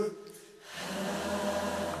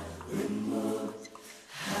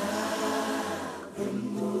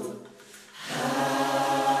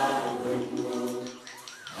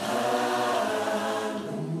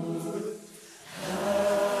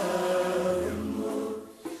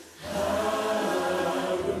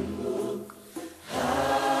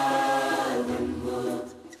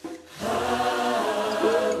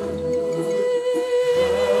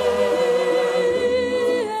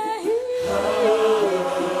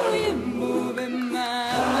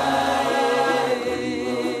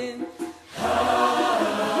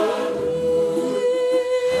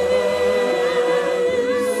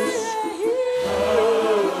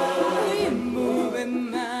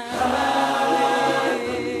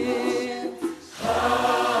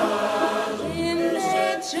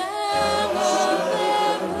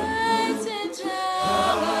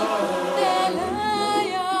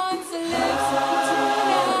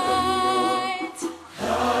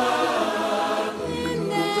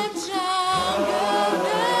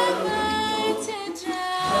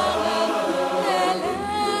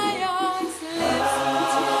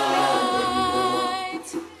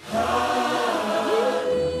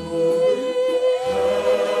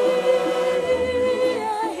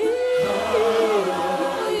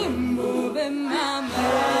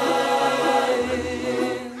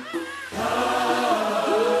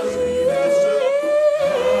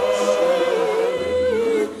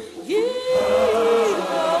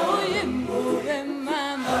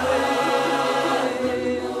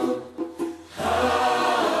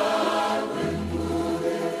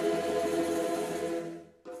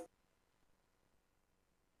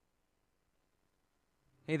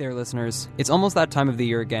Hey there, listeners. It's almost that time of the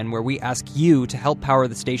year again where we ask you to help power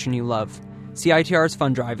the station you love. CITR's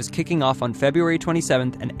Fund Drive is kicking off on February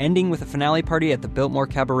 27th and ending with a finale party at the Biltmore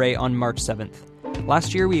Cabaret on March 7th.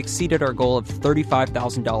 Last year, we exceeded our goal of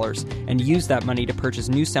 $35,000 and used that money to purchase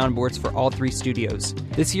new soundboards for all 3 studios.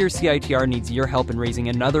 This year, CITR needs your help in raising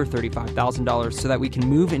another $35,000 so that we can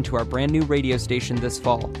move into our brand new radio station this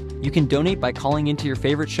fall. You can donate by calling into your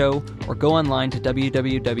favorite show or go online to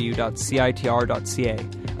www.citr.ca.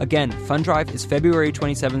 Again, Fund Drive is February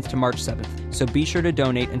 27th to March 7th, so be sure to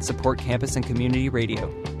donate and support campus and community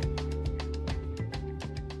radio.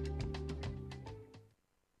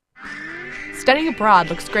 Studying abroad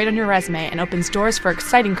looks great on your resume and opens doors for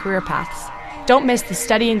exciting career paths. Don't miss the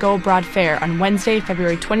Study and Go Abroad Fair on Wednesday,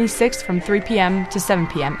 February 26th from 3 p.m. to 7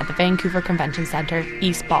 p.m. at the Vancouver Convention Centre,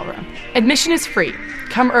 East Ballroom. Admission is free.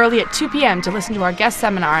 Come early at 2 p.m. to listen to our guest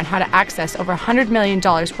seminar on how to access over $100 million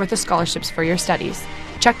worth of scholarships for your studies.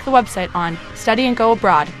 Check the website on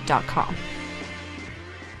studyandgoabroad.com.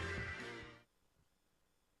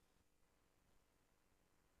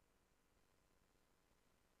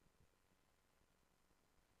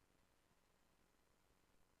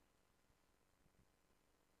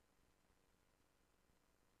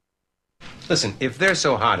 Listen, if they're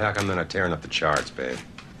so hot, how come they're not tearing up the charts, babe?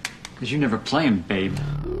 Because you never play 'em, babe.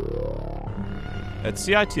 At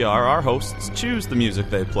CITR, our hosts choose the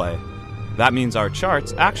music they play. That means our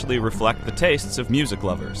charts actually reflect the tastes of music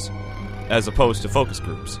lovers, as opposed to focus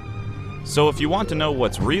groups. So if you want to know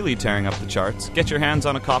what's really tearing up the charts, get your hands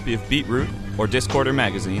on a copy of Beatroot or Discorder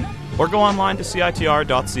magazine, or go online to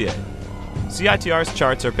CITR.ca. CITR's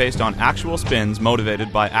charts are based on actual spins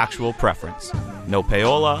motivated by actual preference. No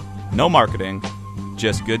payola, no marketing,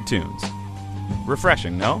 just good tunes.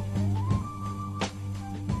 Refreshing, no?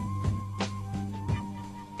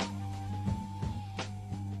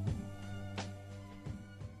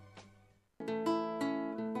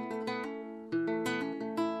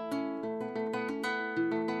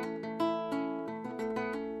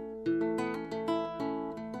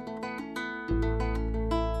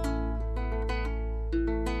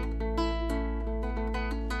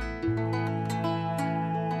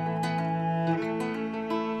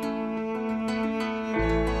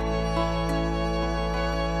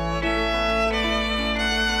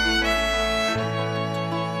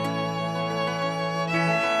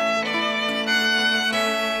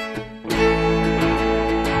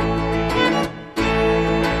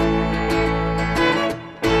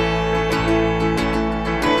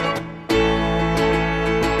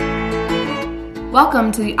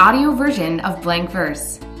 Welcome to the audio version of Blank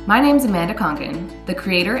Verse. My name's Amanda Conkin, the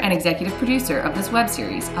creator and executive producer of this web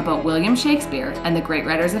series about William Shakespeare and the great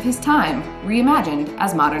writers of his time, reimagined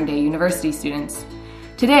as modern-day university students.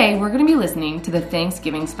 Today, we're going to be listening to the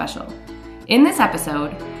Thanksgiving special. In this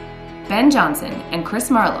episode, Ben Jonson and Chris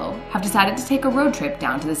Marlowe have decided to take a road trip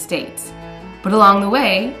down to the States. But along the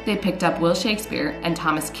way, they picked up Will Shakespeare and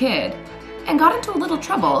Thomas Kyd and got into a little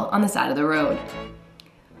trouble on the side of the road.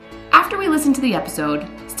 After we listen to the episode,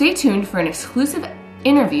 stay tuned for an exclusive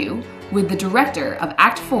interview with the director of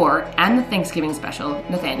Act 4 and the Thanksgiving special,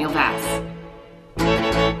 Nathaniel Vass.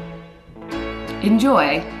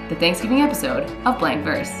 Enjoy the Thanksgiving episode of Blank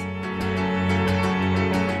Verse.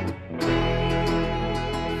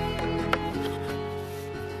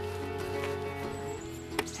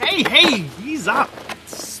 Hey, ease up.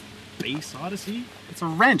 Space Odyssey? It's a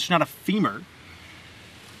wrench, not a femur.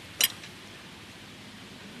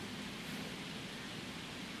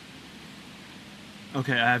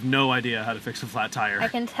 Okay, I have no idea how to fix a flat tire. I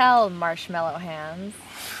can tell, marshmallow hands.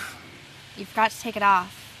 You've got to take it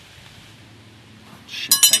off.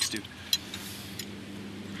 Shit, thanks, dude.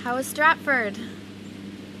 How is Stratford?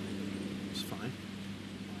 It's fine.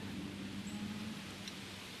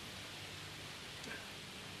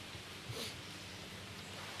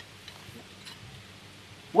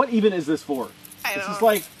 What even is this for? This is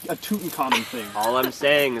like a Tutankhamun thing. All I'm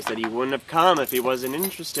saying is that he wouldn't have come if he wasn't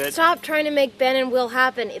interested. Stop trying to make Ben and Will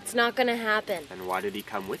happen. It's not going to happen. And why did he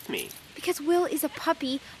come with me? Because Will is a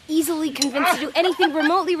puppy, easily convinced to do anything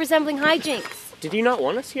remotely resembling hijinks. Did you not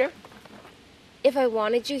want us here? If I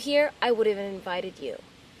wanted you here, I would have invited you.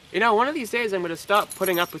 You know, one of these days I'm going to stop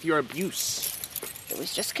putting up with your abuse. It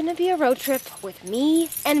was just going to be a road trip with me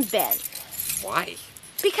and Ben. Why?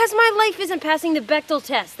 Because my life isn't passing the Bechdel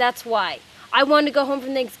test, that's why. I wanted to go home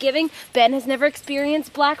from Thanksgiving. Ben has never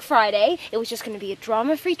experienced Black Friday. It was just going to be a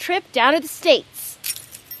drama-free trip down to the States.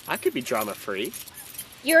 I could be drama-free.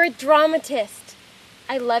 You're a dramatist.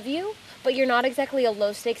 I love you, but you're not exactly a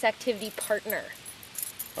low-stakes activity partner.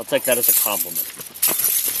 I'll take that as a compliment.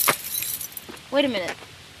 Wait a minute.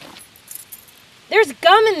 There's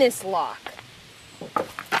gum in this lock.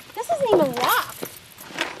 This isn't even locked.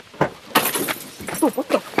 What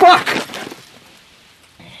the fuck?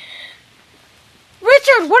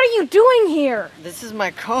 Richard, what are you doing here? This is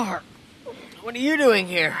my car. What are you doing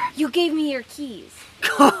here? You gave me your keys.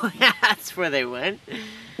 Oh, yeah, that's where they went.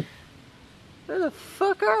 Where the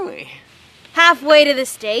fuck are we? Halfway to the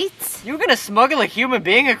States. You were gonna smuggle a human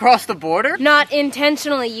being across the border? Not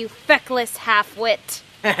intentionally, you feckless half-wit.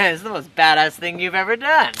 It's the most badass thing you've ever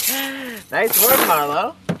done. Nice work,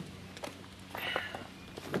 Marlowe.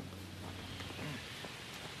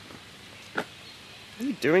 What are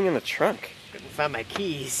you doing in the trunk? Couldn't find my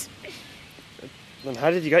keys. Then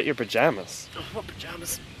how did you get your pajamas? Oh, what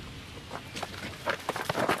pajamas?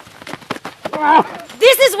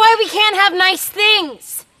 This is why we can't have nice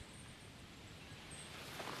things.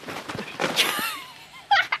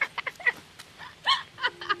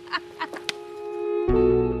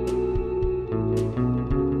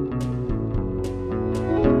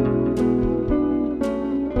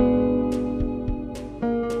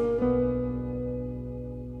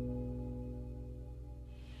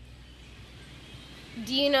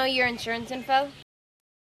 Do you know your insurance info?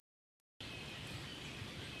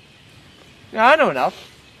 No, I know enough.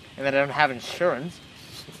 And that I don't have insurance.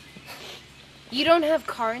 You don't have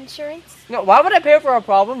car insurance? No, why would I pay for a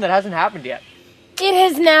problem that hasn't happened yet? It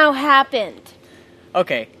has now happened.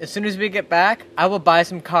 Okay, as soon as we get back, I will buy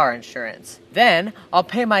some car insurance. Then, I'll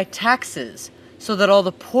pay my taxes so that all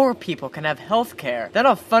the poor people can have health care. Then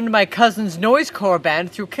I'll fund my cousin's noisecore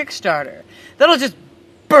band through Kickstarter. Then I'll just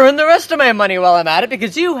burn the rest of my money while I'm at it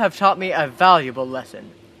because you have taught me a valuable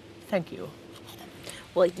lesson. Thank you.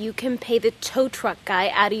 Well, you can pay the tow truck guy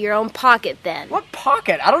out of your own pocket then. What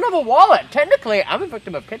pocket? I don't have a wallet. Technically, I'm a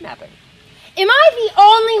victim of kidnapping. Am I the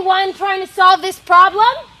only one trying to solve this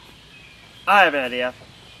problem? I have an idea.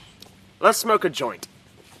 Let's smoke a joint.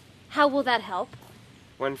 How will that help?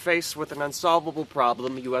 When faced with an unsolvable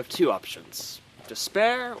problem, you have two options.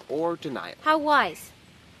 Despair or denial. How wise.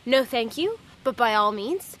 No thank you, but by all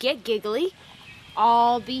means, get giggly.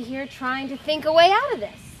 I'll be here trying to think a way out of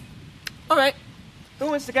this. All right. Who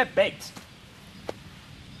wants to get baked?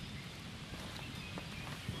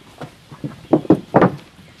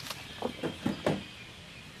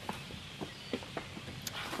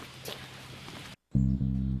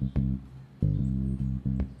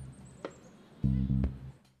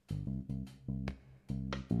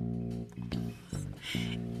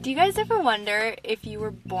 Do you guys ever wonder if you were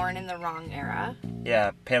born in the wrong era? Yeah,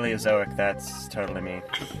 Paleozoic, that's totally me.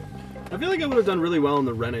 I feel like I would have done really well in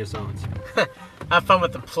the Renaissance. Have fun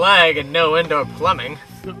with the plague and no indoor plumbing.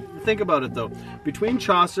 Think about it, though. Between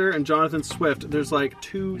Chaucer and Jonathan Swift, there's like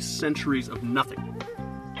 2 centuries of nothing.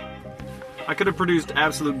 I could have produced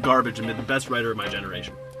absolute garbage and been the best writer of my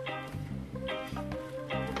generation.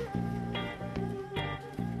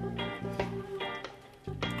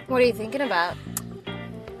 What are you thinking about?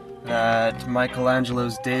 That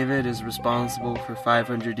Michelangelo's David is responsible for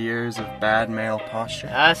 500 years of bad male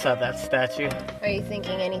posture. I saw that statue. Are you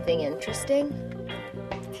thinking anything interesting?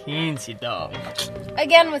 Teensy dog.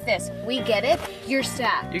 Again with this. We get it. You're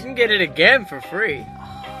sad. You can get it again for free.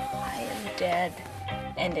 I am dead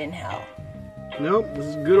and in hell. Nope, this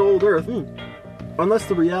is good old Earth. Unless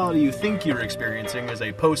the reality you think you're experiencing is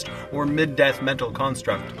a post- or mid-death mental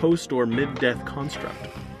construct. Post- or mid-death construct.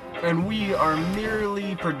 And we are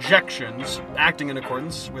merely projections acting in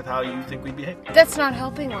accordance with how you think we behave. That's not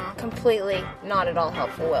helping well. Completely not at all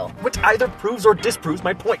helpful, Will. Which either proves or disproves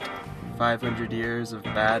my point. 500 years of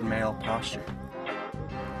bad male posture.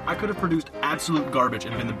 I could have produced absolute garbage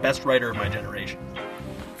and been the best writer of my generation.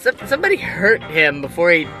 Somebody hurt him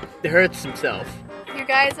before he hurts himself. You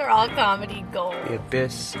guys are all comedy gold. The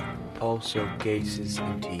abyss also gazes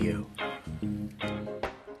into you.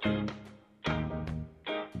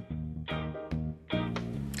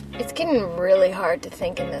 It's getting really hard to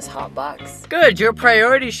think in this hot box. Good, your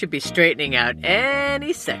priorities should be straightening out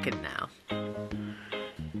any second now.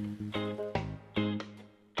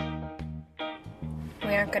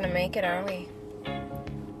 We aren't gonna make it, are we?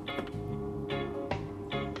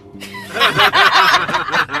 We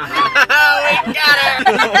got her!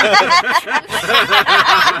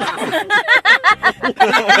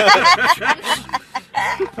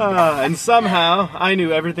 And somehow, I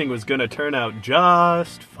knew everything was gonna turn out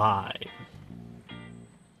just fine.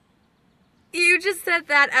 You just said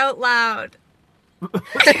that out loud.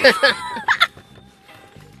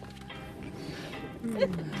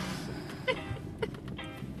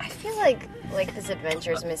 I feel like this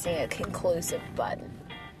adventure is missing a conclusive button.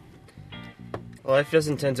 Life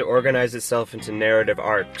doesn't tend to organize itself into narrative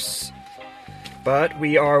arcs. But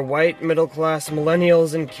we are white, middle-class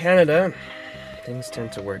millennials in Canada. Things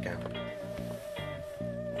tend to work out.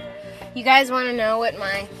 You guys want to know what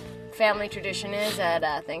my family tradition is at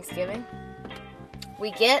Thanksgiving?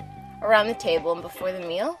 We get around the table, and before the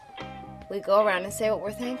meal, we go around and say what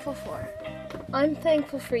we're thankful for. I'm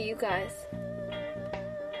thankful for you guys.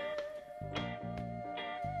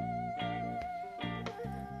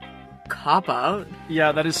 Cop out?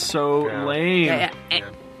 Yeah, that is so lame. Yeah.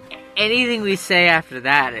 Anything we say after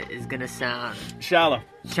that is gonna sound shallow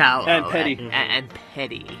and petty. And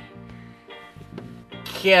petty.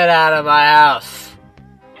 Get out of my house.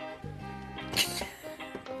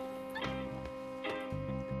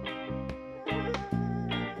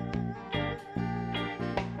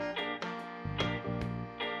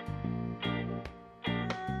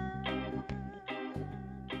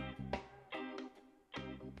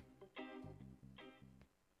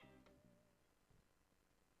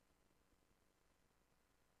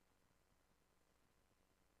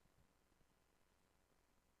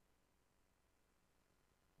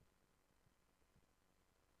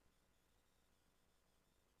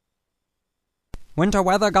 Winter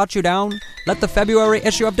weather got you down? Let the February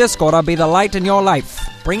issue of Discorder be the light in your life.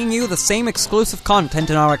 Bringing you the same exclusive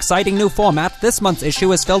content in our exciting new format, this month's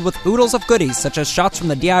issue is filled with oodles of goodies such as shots from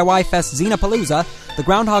the DIY Fest Xenapalooza, the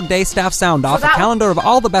Groundhog Day staff sound-off, a calendar of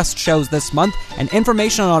all the best shows this month, and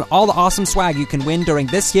information on all the awesome swag you can win during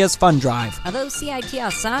this year's fun drive. Are those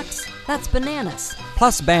CITR socks? That's bananas.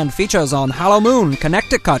 Plus band features on Hallow Moon,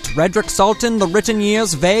 Connecticut, Redrick Sultan, The Written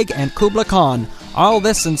Years, Vague, and Kubla Khan. All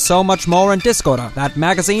this and so much more in Discorder, that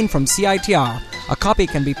magazine from CITR. A copy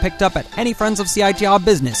can be picked up at any Friends of CITR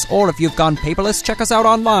business, or if you've gone paperless, check us out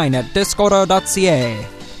online at discorder.ca.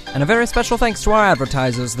 And a very special thanks to our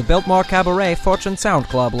advertisers, the Biltmore Cabaret, Fortune Sound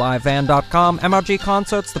Club, LiveVan.com, MRG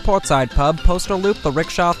Concerts, the Portside Pub, Poster Loop, the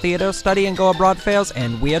Rickshaw Theater, Study and Go Abroad Fairs,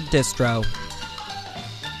 and Weird Distro.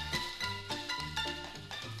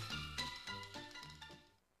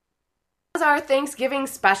 Our Thanksgiving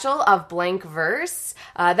special of Blank Verse.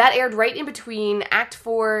 That aired right in between Act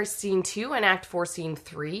 4, Scene 2 and Act 4, Scene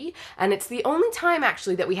 3. And it's the only time,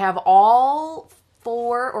 actually, that we have all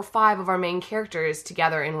 4 or 5 of our main characters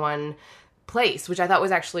together in one place, which I thought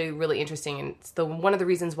was actually really interesting, and it's one of the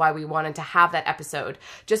reasons why we wanted to have that episode,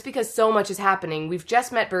 just because so much is happening. We've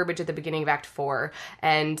just met Burbage at the beginning of Act 4,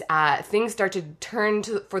 and things start to turn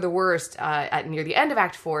for the worst near the end of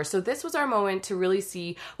Act 4, so this was our moment to really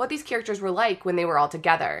see what these characters were like when they were all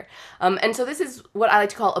together. And so this is what I like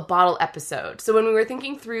to call a bottle episode. So when we were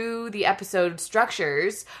thinking through the episode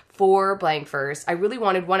structures for Blank Verse, I really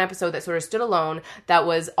wanted one episode that sort of stood alone, that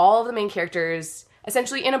was all of the main characters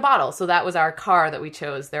essentially in a bottle. So that was our car that we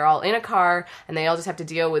chose. They're all in a car, and they all just have to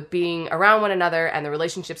deal with being around one another and the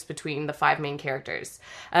relationships between the 5 main characters.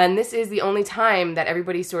 And this is the only time that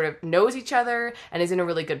everybody sort of knows each other and is in a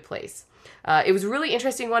really good place. It was a really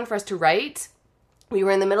interesting one for us to write. We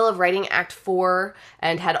were in the middle of writing Act 4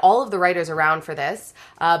 and had all of the writers around for this,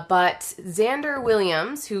 but Xander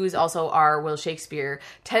Williams, who's also our Will Shakespeare,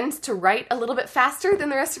 tends to write a little bit faster than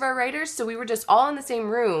the rest of our writers, so we were just all in the same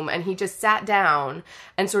room, and he just sat down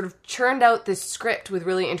and sort of churned out this script with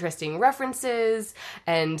really interesting references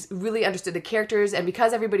and really understood the characters, and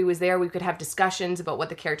because everybody was there, we could have discussions about what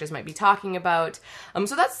the characters might be talking about.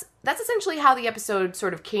 So that's essentially how the episode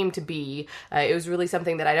sort of came to be. It was really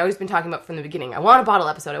something that I'd always been talking about from the beginning. I want a bottle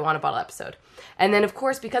episode. And then, of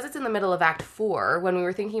course, because it's in the middle of Act 4, when we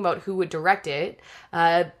were thinking about who would direct it,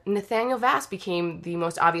 Nathaniel Vass became the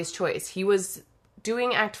most obvious choice. He was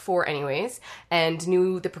doing Act 4 anyways, and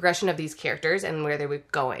knew the progression of these characters and where they were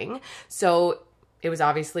going. So it was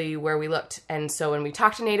obviously where we looked. And so when we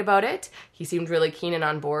talked to Nate about it, he seemed really keen and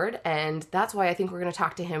on board. And that's why I think we're going to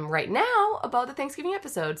talk to him right now about the Thanksgiving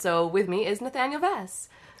episode. So with me is Nathaniel Vass.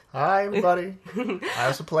 Hi, everybody. I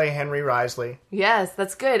also play Henry Risley. Yes,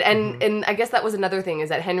 that's good. And and I guess that was another thing, is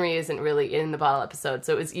that Henry isn't really in the bottle episode,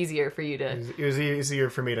 so it was easier for you to... It was easier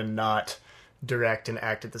for me to not direct and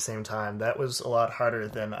act at the same time. That was a lot harder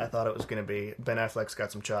than I thought it was going to be. Ben Affleck's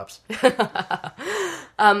got some chops.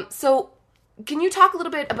 So... can you talk a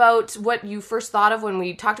little bit about what you first thought of when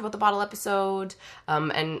we talked about the bottle episode,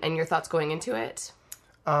 and your thoughts going into it?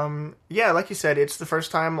 Yeah, like you said, it's the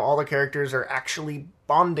first time all the characters are actually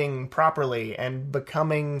bonding properly and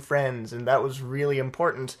becoming friends, and that was really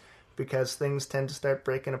important because things tend to start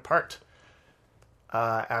breaking apart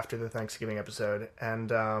after the Thanksgiving episode.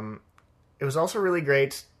 And it was also really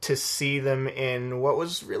great to see them in what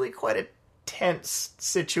was really quite a tense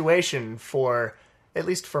situation for... at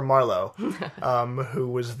least for Marlowe, who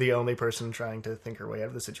was the only person trying to think her way out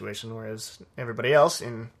of the situation, whereas everybody else,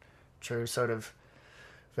 in true sort of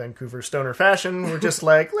Vancouver stoner fashion, were just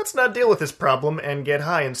like, let's not deal with this problem and get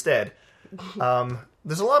high instead.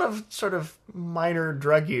 There's a lot of sort of minor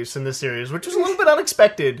drug use in this series, which is a little bit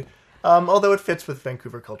unexpected. Although it fits with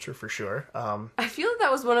Vancouver culture for sure. I feel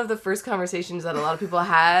that was one of the first conversations that a lot of people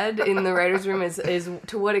had in the writer's room is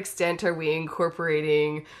to what extent are we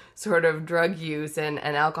incorporating sort of drug use and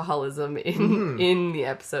alcoholism in the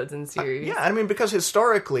episodes and series. Yeah, I mean, because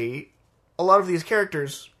historically, a lot of these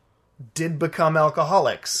characters did become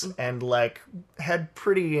alcoholics and, like, had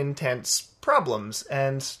pretty intense problems,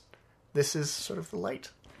 and this is sort of the light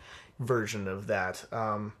version of that.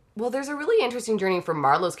 Well, there's a really interesting journey for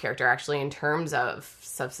Marlowe's character, actually, in terms of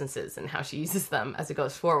substances and how she uses them as it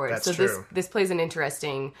goes forward. That's so true. This plays an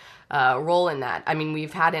interesting role in that. I mean,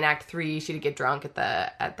 we've had in Act 3, she did get drunk at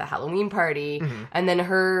the Halloween party, and then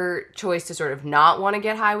her choice to sort of not want to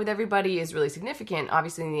get high with everybody is really significant.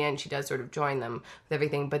 Obviously, in the end, she does sort of join them with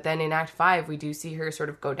everything. But then in Act 5, we do see her sort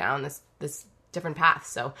of go down this different paths.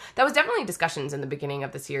 So that was definitely discussions in the beginning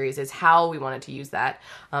of the series is how we wanted to use that.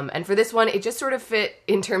 And for this one, it just sort of fit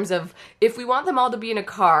in terms of if we want them all to be in a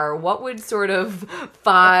car, what would sort of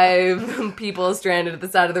 5 people stranded at the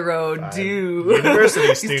side of the road do?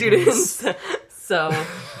 University students. So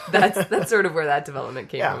that's sort of where that development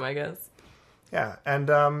came from, I guess. Yeah, and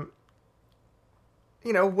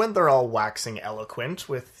when they're all waxing eloquent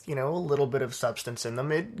with, a little bit of substance in them,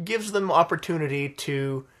 it gives them opportunity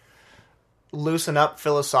to loosen up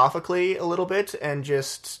philosophically a little bit and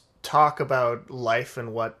just talk about life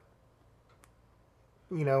and what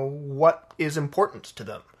is important to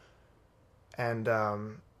them. And,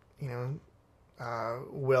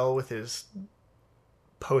 Will with his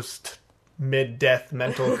post-mid-death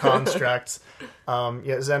mental constructs.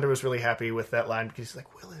 Xander was really happy with that line because he's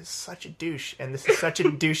like, Will is such a douche, and this is such a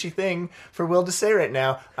douchey thing for Will to say right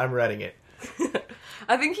now. I'm writing it.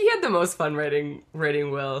 I think he had the most fun writing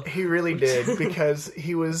Will. He really did, because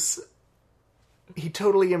he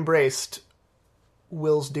totally embraced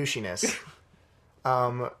Will's douchiness.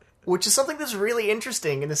 Which is something that's really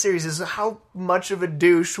interesting in the series, is how much of a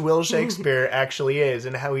douche Will Shakespeare actually is,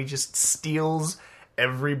 and how he just steals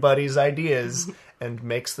everybody's ideas and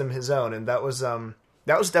makes them his own. And that was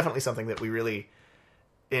definitely something that we really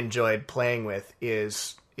enjoyed playing with,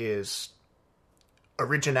 is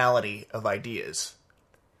originality of ideas.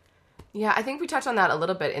 Yeah, I think we touched on that a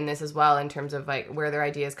little bit in this as well, in terms of like where their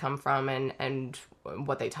ideas come from and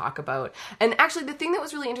what they talk about. And actually, the thing that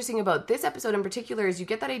was really interesting about this episode in particular is you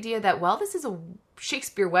get that idea that, well, this is a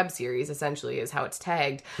Shakespeare web series, essentially, is how it's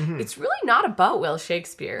tagged. It's really not about Will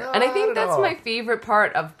Shakespeare. And I think that's my favorite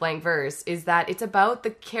part of Blank Verse, is that it's about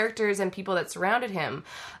the characters and people that surrounded him.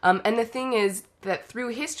 And the thing is that through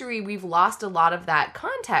history, we've lost a lot of that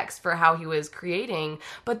context for how he was creating,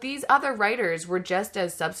 but these other writers were just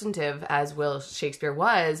as substantive as Will Shakespeare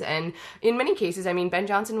was, and in many cases, I mean, Ben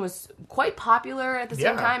Jonson was quite popular at the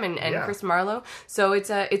same time, and Chris Marlowe, so it's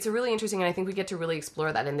a really interesting, and I think we get to really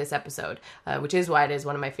explore that in this episode, which is why it is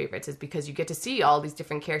one of my favorites, is because you get to see all these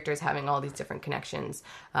different characters having all these different connections,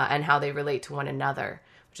 and how they relate to one another,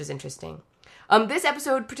 which is interesting. This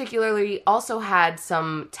episode particularly also had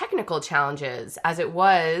some technical challenges, as it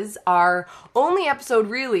was our only episode,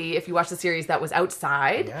 really, if you watch the series, that was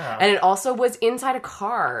outside, and it also was inside a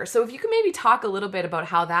car. So if you could maybe talk a little bit about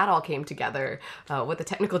how that all came together, what the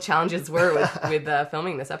technical challenges were with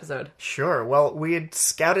filming this episode. Sure. Well, we had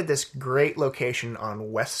scouted this great location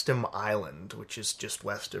on Westham Island, which is just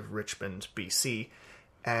west of Richmond, BC.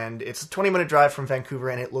 And it's a 20-minute drive from Vancouver,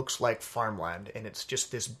 and it looks like farmland. And it's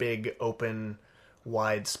just this big, open,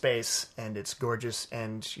 wide space, and it's gorgeous,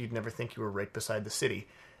 and you'd never think you were right beside the city.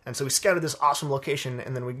 And so we scouted this awesome location,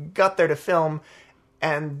 and then we got there to film,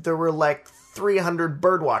 and there were like 300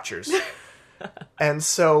 bird watchers. And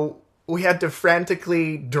so we had to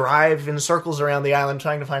frantically drive in circles around the island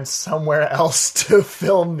trying to find somewhere else to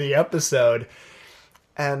film the episode.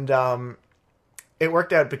 And it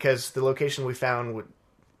worked out because the location we found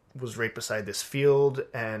was right beside this field,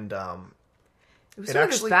 and it was sort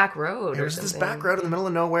of this back road. It was this back road in the middle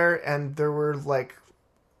of nowhere, and there were like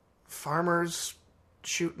farmers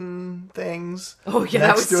shooting things. Oh yeah,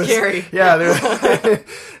 that was scary. Yeah, they were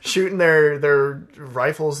shooting their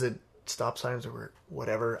rifles at stop signs or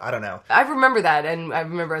whatever. I don't know. I remember that, and I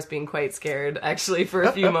remember us being quite scared, actually, for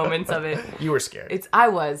a few moments of it. You were scared. I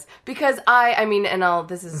was, because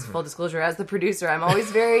this is full disclosure, as the producer, I'm always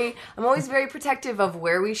very protective of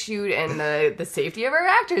where we shoot and the safety of our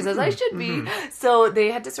actors, as I should be. So they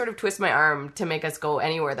had to sort of twist my arm to make us go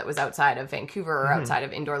anywhere that was outside of Vancouver or outside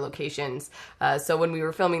of indoor locations. So when we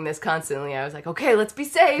were filming this constantly, I was like, okay, let's be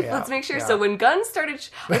safe. Let's make sure. So when guns started,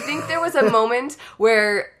 I think there was a moment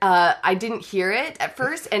where I didn't hear it, at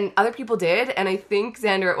first, and other people did, and I think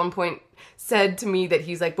Xander at one point said to me that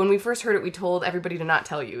he's like, when we first heard it, we told everybody to not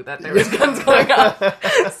tell you that there was guns going off.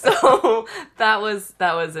 So that was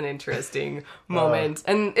an interesting moment,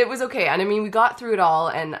 and it was okay. And I mean, we got through it all,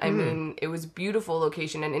 and I mean, it was a beautiful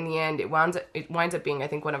location, and in the end, it winds up being, I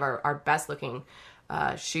think, one of our best looking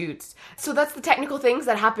shoots. So that's the technical things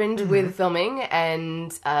that happened with filming,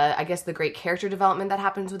 and I guess the great character development that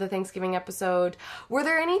happens with the Thanksgiving episode. Were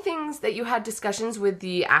there any things that you had discussions with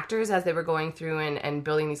the actors as they were going through and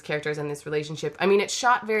building these characters and this relationship? I mean, it's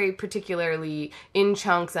shot very particularly in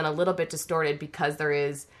chunks and a little bit distorted because there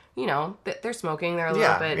is, you know, they're smoking, they're a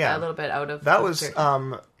little bit out of... That was,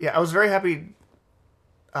 I was very happy,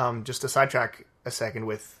 just to sidetrack a second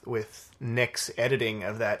with Nick's editing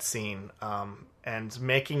of that scene, and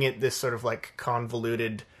making it this sort of like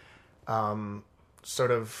convoluted, sort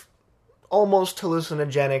of almost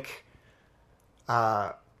hallucinogenic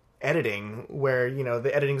editing, where, you know,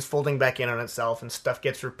 the editing's folding back in on itself and stuff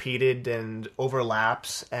gets repeated and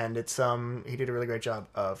overlaps, and it's he did a really great job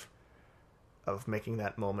of making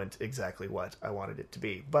that moment exactly what I wanted it to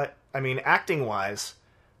be. But I mean, acting wise,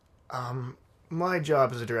 my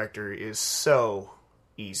job as a director is so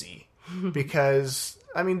easy because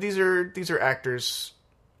I mean, these are actors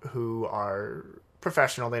who are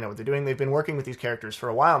professional. They know what they're doing. They've been working with these characters for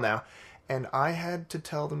a while now, and I had to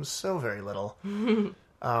tell them so very little.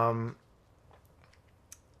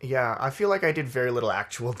 Yeah, I feel like I did very little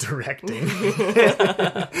actual directing,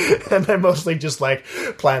 and I mostly just like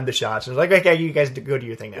planned the shots. I was like, okay, you guys go do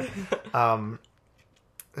your thing now.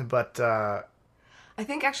 I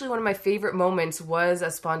think actually one of my favorite moments was a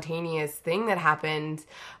spontaneous thing that happened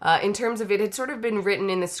in terms of it had sort of been written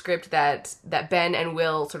in the script that Ben and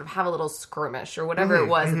Will sort of have a little skirmish or whatever it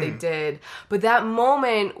was that they did. But that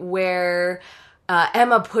moment where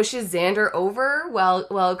Emma pushes Xander over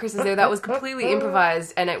while Chris is there, that was completely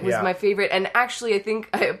improvised, and it was my favorite. And actually,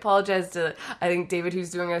 I apologize to David, who's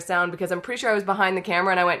doing our sound, because I'm pretty sure I was behind the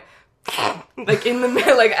camera and I went... like in the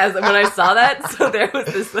middle, like as when I saw that, so there was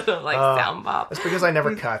this little like sound pop. That's because I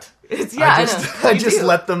never cut. I just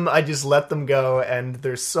let them go, and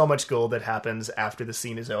there's so much gold that happens after the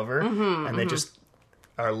scene is over, and they just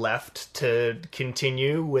are left to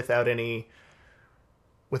continue without any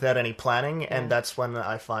planning, and that's when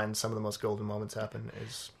I find some of the most golden moments happen.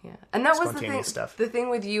 And that was the thing. The thing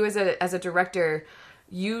with you as a director.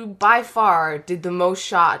 You, by far, did the most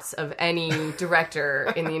shots of any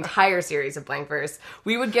director in the entire series of Blank Verse.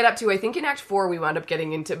 We would get up to, I think in Act 4, we wound up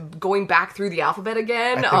going back through the alphabet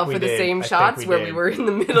again for the same shots where we were in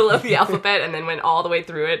the middle of the alphabet and then went all the way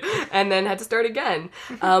through it and then had to start again.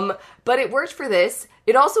 But it worked for this.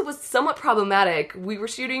 It also was somewhat problematic. We were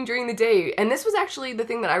shooting during the day, and this was actually the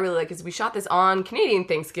thing that I really like, is we shot this on Canadian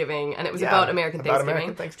Thanksgiving, and it was about American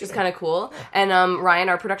Thanksgiving, which is kind of cool. And Ryan,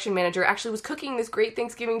 our production manager, actually was cooking this great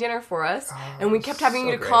Thanksgiving dinner for us, and we kept having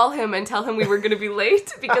to call him and tell him we were going to be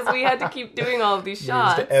late because we had to keep doing all of these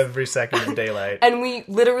shots. Used every second of daylight. And we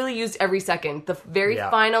literally used every second. The very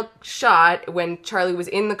final shot, when Charlie was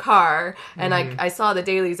in the car, and I saw the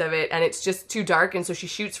dailies of it, and it's just too dark, and so she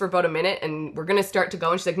shoots for about a minute, and we're going to start to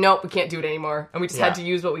go, and she's like, nope, we can't do it anymore. And we just had to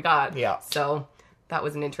use what we got. Yeah. So that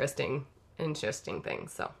was an interesting thing.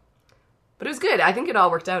 So, but it was good. I think it all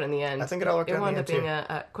worked out in the end. I think it all worked out in the end, It wound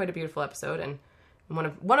up being quite a beautiful episode, and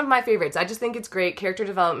one of my favorites. I just think it's great. Character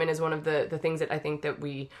development is one of the things that I think that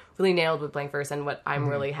we really nailed with Blank Verse, and what I'm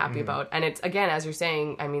really happy about. And it's, again, as you're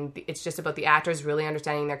saying, I mean, it's just about the actors really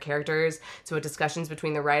understanding their characters. So discussions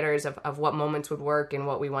between the writers of what moments would work and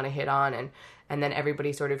what we want to hit on, and then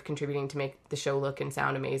everybody sort of contributing to make the show look and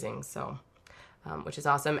sound amazing. So, which is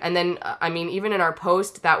awesome. And then, I mean, even in our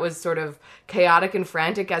post, that was sort of chaotic and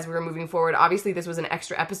frantic as we were moving forward. Obviously, this was an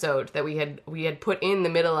extra episode that we had put in the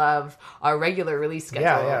middle of our regular release schedule.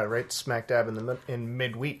 Yeah, right smack dab in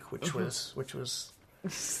midweek, which was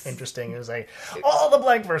interesting. It was like all the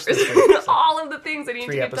Blank Verse this week. All of the things that need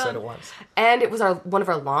to get done. 3 episodes at once. And it was one of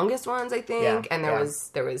our longest ones, I think. And there was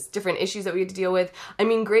different issues that we had to deal with. I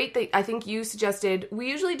mean, great that I think you suggested. We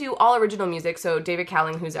usually do all original music. So David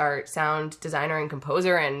Cowling, who's our sound designer and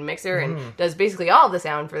composer and mixer, and does basically all the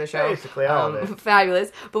sound for the show. Basically all of it.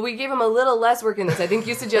 Fabulous. But we gave him a little less work in this. I think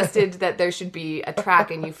you suggested that there should be a track,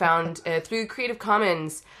 and you found through Creative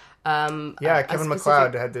Commons. Kevin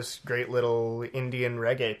MacLeod had this great little Indian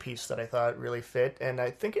reggae piece that I thought really fit, and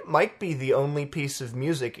I think it might be the only piece of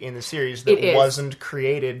music in the series that wasn't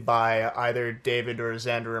created by either David or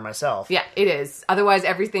Xander or myself. Yeah, it is. Otherwise,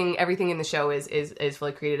 everything in the show is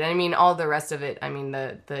fully created. And I mean, all the rest of it, I mean,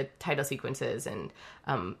 the title sequences and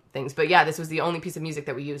things. But yeah, this was the only piece of music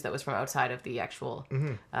that we used that was from outside of the actual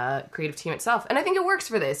creative team itself. And I think it works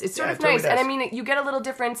for this. It's sort of nice. And I mean, you get a little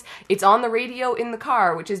difference. It's on the radio in the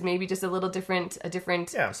car, which is maybe just a different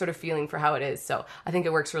sort of feeling for how it is. So I think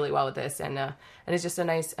it works really well with this. And it's just a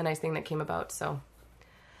nice thing that came about. So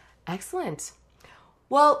excellent.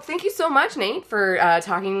 Well, thank you so much, Nate, for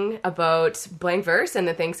talking about Blank Verse and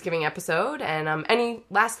the Thanksgiving episode. And any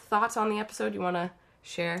last thoughts on the episode you want to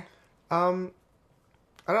share? I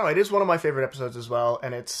don't know. It is one of my favorite episodes as well,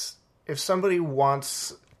 and it's if somebody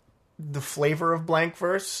wants the flavor of Blank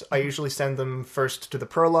Verse, I usually send them first to the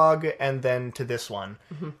prologue and then to this one,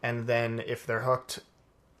 and then if they're hooked,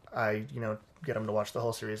 I get them to watch the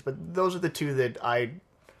whole series. But those are the two that I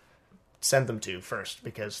send them to first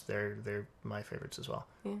because they're my favorites as well.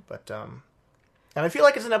 Yeah. But and I feel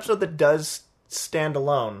like it's an episode that does stand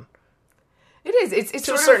alone. It is. It's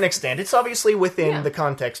to a certain extent. It's obviously within the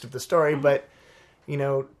context of the story, but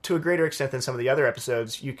to a greater extent than some of the other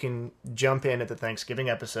episodes, you can jump in at the Thanksgiving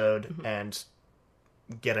episode and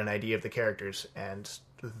get an idea of the characters and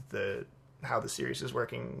how the series is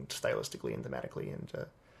working stylistically and thematically. And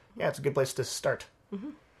it's a good place to start.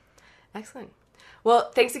 Mm-hmm. Excellent. Well,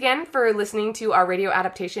 thanks again for listening to our radio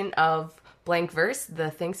adaptation of Blank Verse, the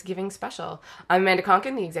Thanksgiving special. I'm Amanda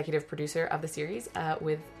Conkin, the executive producer of the series,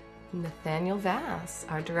 with Nathaniel Vass,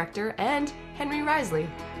 our director, and Henry Risley.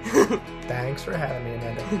 Thanks for having me,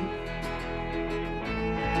 Amanda.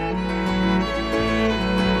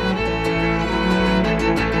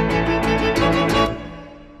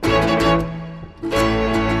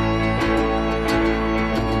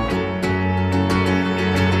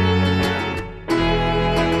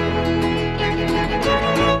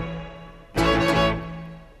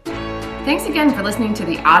 Thanks again for listening to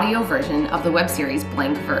the audio version of the web series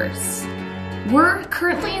Blank Verse. We're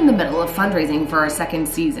currently in the middle of fundraising for our second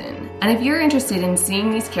season, and if you're interested in seeing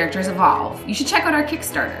these characters evolve, you should check out our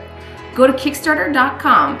Kickstarter. Go to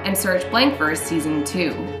Kickstarter.com and search Blank Verse Season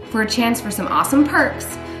 2 for a chance for some awesome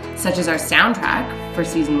perks, such as our soundtrack for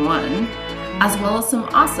Season 1, as well as some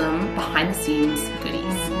awesome behind-the-scenes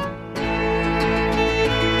goodies.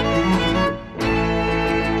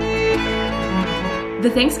 The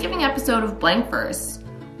Thanksgiving episode of Blank Verse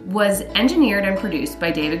was engineered and produced by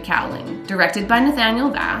David Cowling, directed by Nathaniel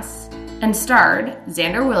Vass, and starred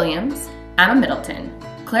Xander Williams, Emma Middleton,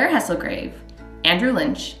 Claire Hesselgrave, Andrew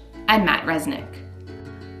Lynch, and Matt Resnick.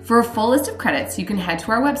 For a full list of credits, you can head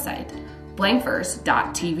to our website,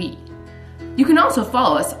 blankverse.tv. You can also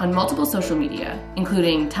follow us on multiple social media,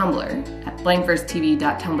 including Tumblr at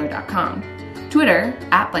blankversetv.tumblr.com, Twitter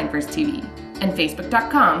at blankversetv, and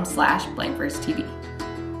facebook.com/blankversetv.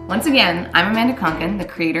 Once again, I'm Amanda Conkin, the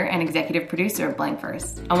creator and executive producer of Blank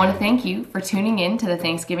Verse. I want to thank you for tuning in to the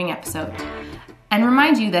Thanksgiving episode and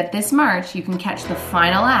remind you that this March you can catch the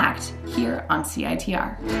final act here on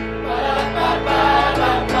CITR.